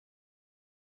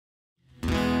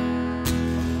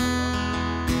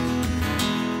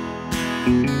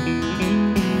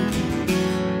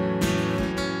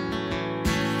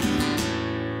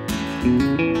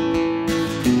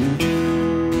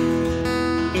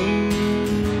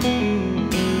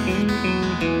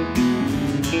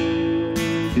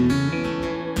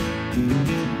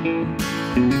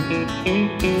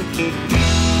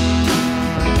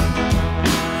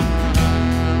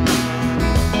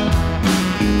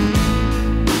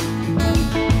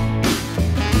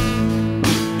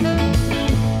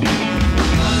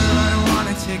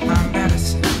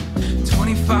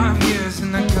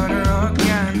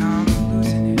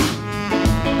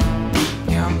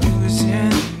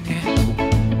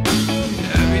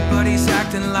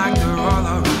Like they're all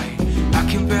alright. I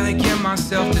can barely get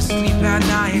myself to sleep at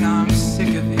night. I'm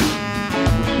sick of it.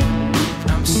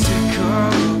 I'm sick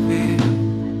of it.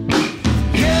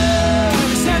 Yeah,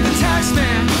 they sent the tax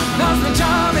man, lost my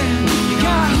job and you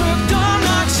got hooked on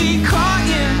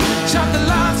oxycontin. Shut the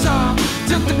lights off,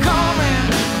 took the call man,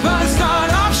 but I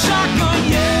started off shotgun.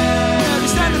 Yeah, they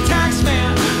sent the tax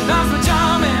man, lost my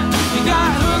job and you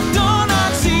got hooked on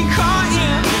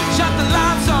oxycontin. Shut the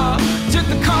lights off, took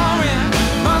the call man.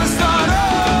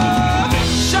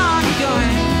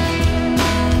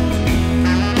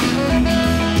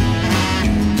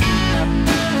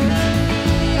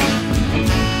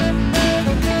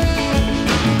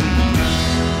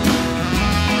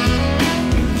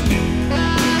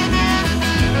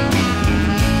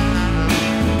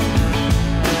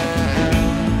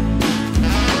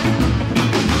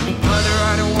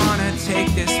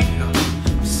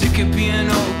 Being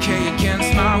okay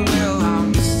against my will,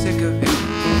 I'm sick of it.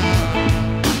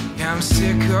 Yeah, I'm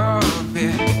sick of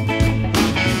it.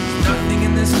 There's nothing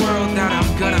in this world that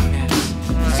I'm gonna miss.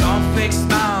 It's all fake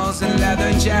smiles and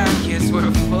leather jackets.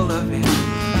 We're full of it.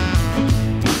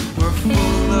 We're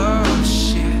full of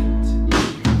shit.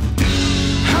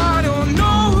 I don't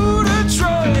know who to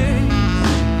trust.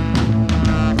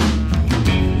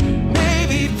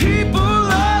 Maybe people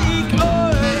like us.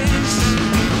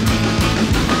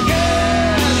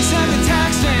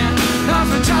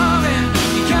 Job and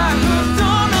you got hooked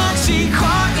on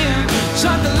oxycontin.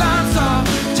 Shut the lights off,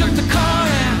 took the car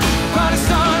and brought us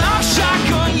on off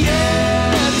shotgun. Yeah,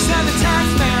 they said the tax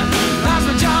man lost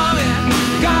my job and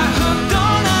got hooked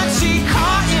on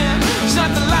oxycontin. Shut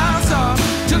the lights off,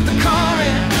 took the car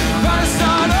and brought us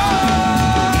on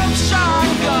off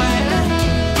shotgun.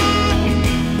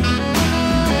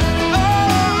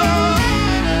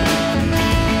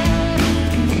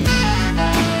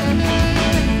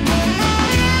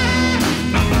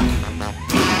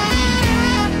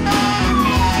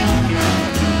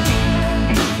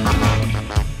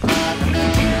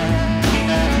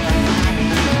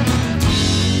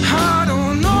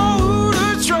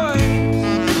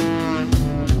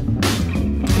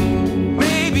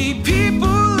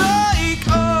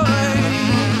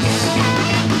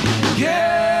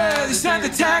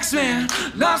 Man,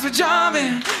 lost my job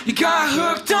and you got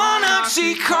hooked on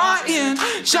oxycontin.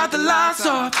 Shut the lights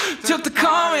off, took the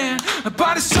car and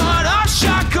bought a sawed-off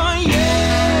shotgun.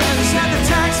 Yeah, they said the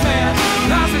tax man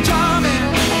lost my job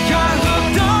and got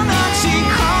hooked on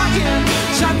oxycontin.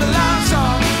 Shut the lights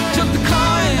off, took the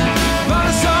car and bought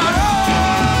a sawed-off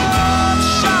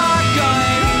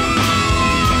shotgun.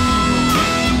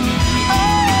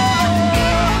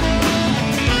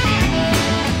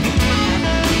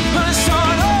 Bought a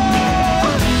sawed-off.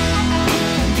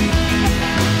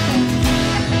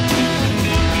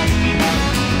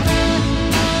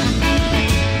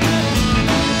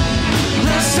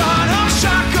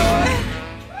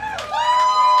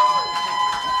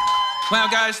 Wow,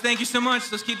 guys, thank you so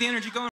much. Let's keep the energy going.